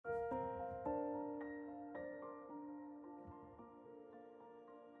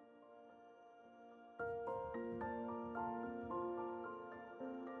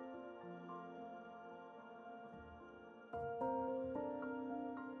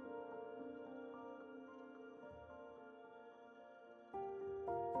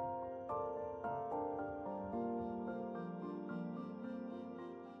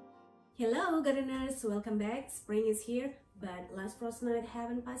Hello gardeners, welcome back. Spring is here, but last frost night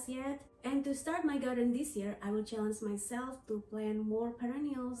haven't passed yet. And to start my garden this year, I will challenge myself to plant more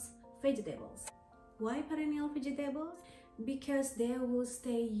perennials vegetables. Why perennial vegetables? Because they will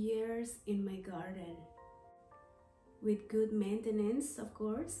stay years in my garden. With good maintenance, of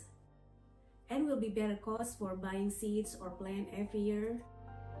course. And will be better cost for buying seeds or plant every year.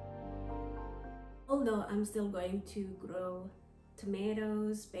 Although I'm still going to grow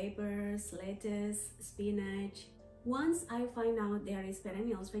tomatoes, peppers, lettuce, spinach. Once I find out there is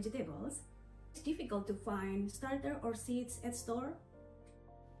perennials vegetables, it's difficult to find starter or seeds at store.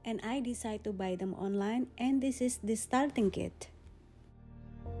 And I decide to buy them online, and this is the starting kit.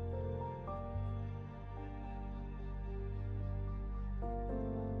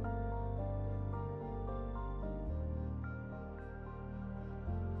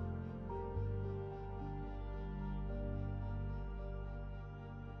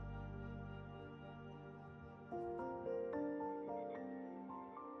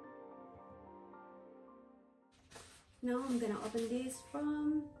 Now I'm gonna open this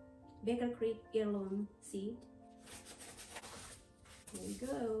from Baker Creek Heirloom seed. Here we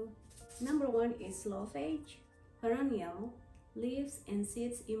go. Number 1 is Lovage. Perennial. Leaves and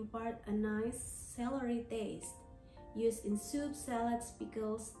seeds impart a nice celery taste. Used in soup, salads,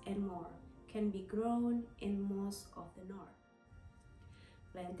 pickles, and more. Can be grown in most of the north.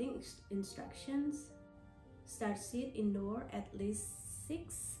 Planting instructions. Start seed indoor at least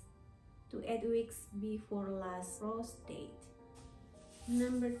 6 to 8 weeks before last frost date.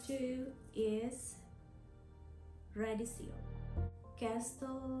 Number 2 is Radicchio.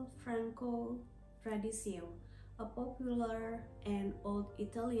 Castelfranco Radicchio, a popular and old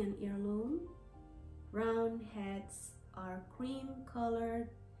Italian heirloom. Round heads are cream-colored,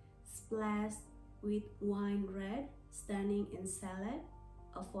 splashed with wine red, stunning in salad,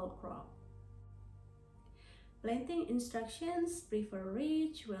 a fall crop. Planting instructions: prefer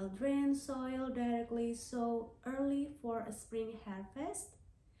rich, well-drained soil, directly sow early for a spring harvest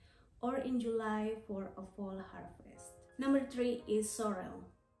or in July for a fall harvest. Number 3 is Sorrel.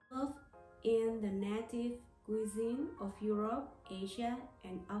 Loved in the native cuisine of Europe, Asia,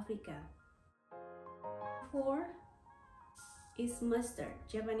 and Africa. 4 is Mustard,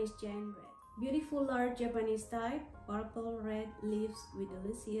 Japanese giant red. Beautiful large Japanese type, purple red leaves with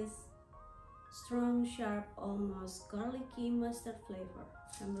delicious strong, sharp, almost garlicky mustard flavor.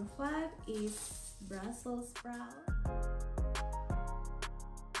 Number 5 is Brussels sprout.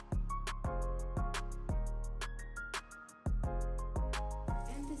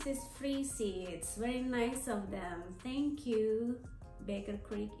 And this is free seeds. Very nice of them. Thank you, Baker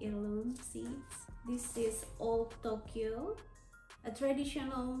Creek Heirloom seeds. This is Old Tokyo, a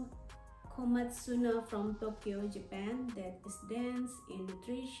traditional komatsuna from Tokyo, Japan that is dense in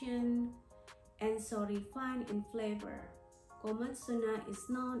nutrition and so refined in flavor. Komatsuna is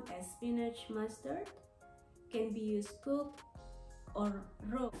known as spinach mustard, can be used cooked or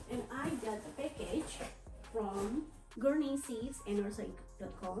raw. And I got a package from Gurney Seeds and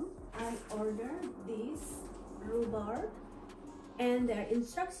Nursery.com. I ordered this rhubarb, and their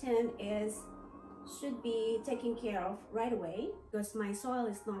instruction is should be taken care of right away because my soil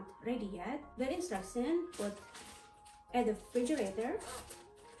is not ready yet. The instruction put at the refrigerator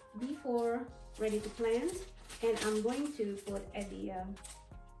before ready to plant, and I'm going to put at the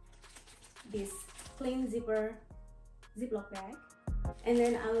this clean ziploc bag, and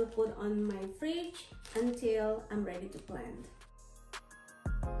then I will put on my fridge until I'm ready to plant.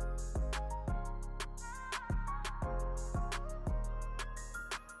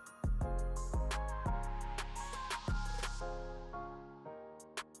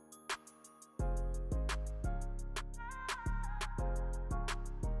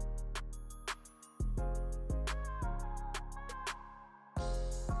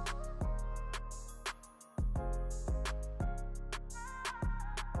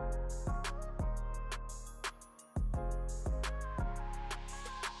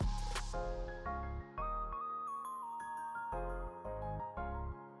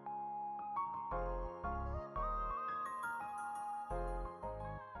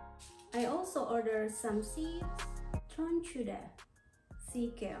 I also ordered some seeds, Tronchuda,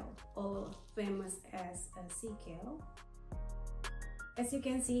 sea kale, all famous as a sea kale. As you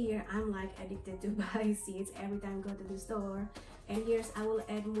can see here, I'm like addicted to buy seeds every time I go to the store. And here's, I will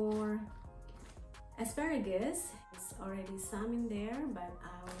add more asparagus. There's already some in there, but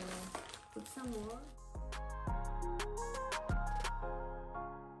I will put some more.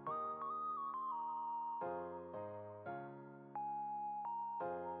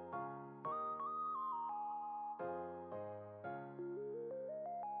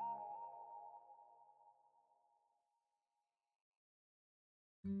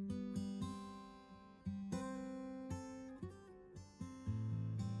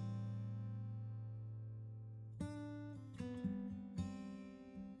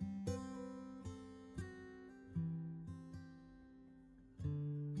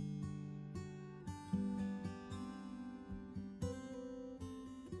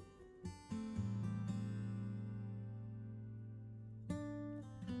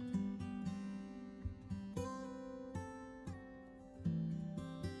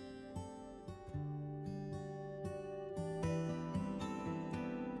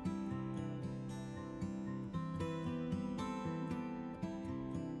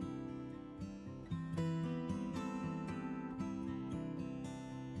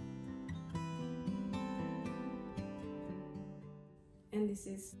 and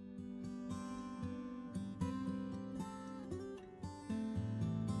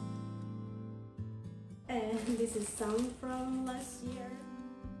this is some from last year.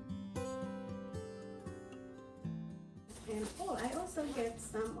 And oh, I also get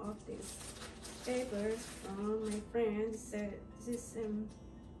some of these papers from my friend. He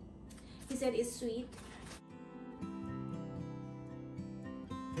said it's sweet.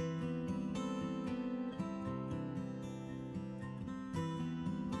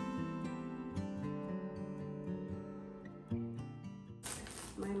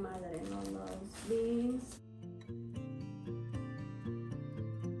 My mother-in-law loves beans.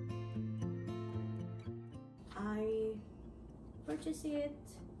 I purchased it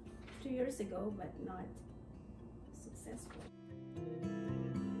 2 years ago, but not successful.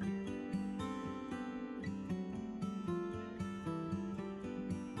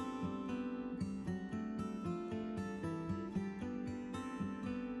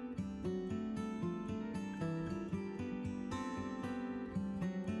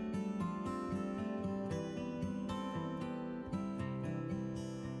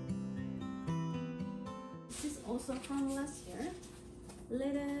 This is also from last year.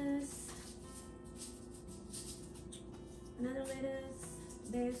 Lettuce, another lettuce,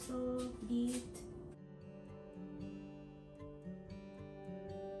 basil, beet.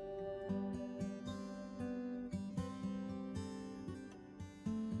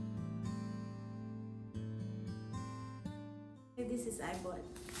 This is I bought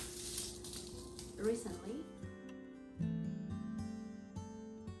recently.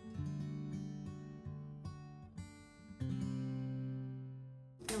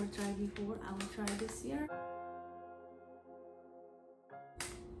 Never tried before. I will try this year.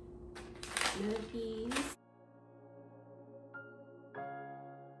 Another peas.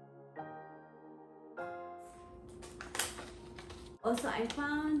 Also, I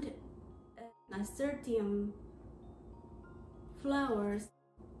found nasturtium flowers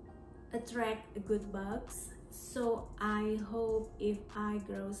attract good bugs. So I hope if I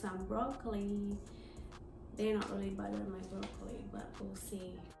grow some broccoli, they're not really bother my broccoli, but we'll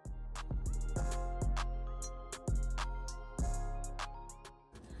see.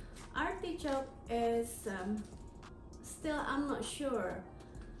 Artichoke is still, I'm not sure.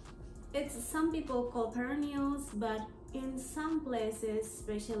 It's some people call perennials, but in some places,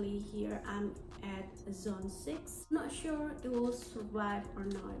 especially here, I'm at zone 6. Not sure it will survive or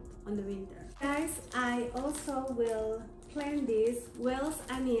not on the winter. Guys, I also will plant this Welsh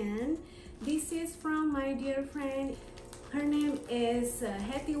onion. This is from my dear friend. Her name is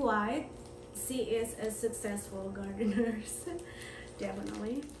Hetty White. She is a successful gardener,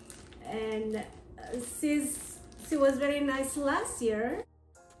 definitely. And she was very nice last year.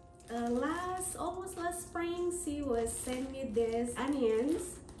 Almost last spring, she was sent me these onions,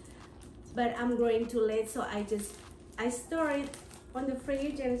 but I'm growing too late, so I store it on the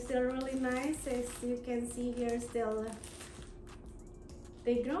fridge, and it's still really nice. As you can see here, still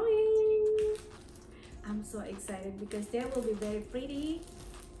they're growing. I'm so excited because they will be very pretty.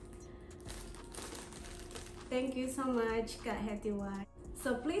 Thank you so much, Kak Hetty White.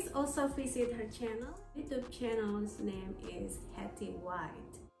 So please also visit her channel. YouTube channel's name is Hetty White.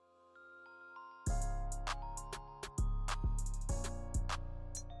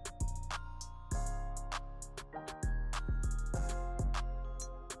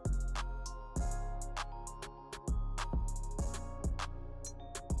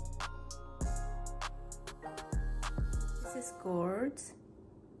 This is gourds.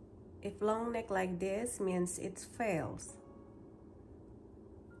 If long neck like this means it fails.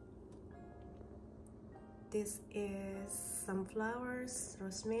 This is some flowers,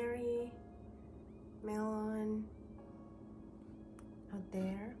 rosemary, melon out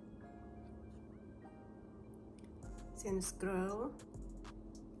there. Seems grow.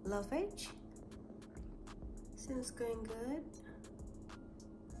 Lovage seems going good.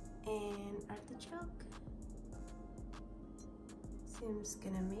 And artichoke seems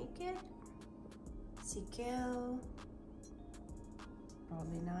gonna make it. Kale,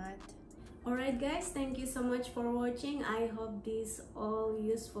 probably not. Alright guys, thank you so much for watching. I hope this all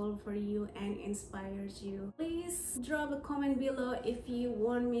useful for you and inspires you. Please drop a comment below if you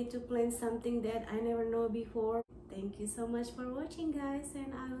want me to plant something that I never know before. Thank you so much for watching guys,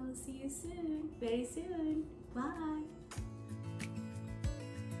 and I will see you soon, very soon. Bye.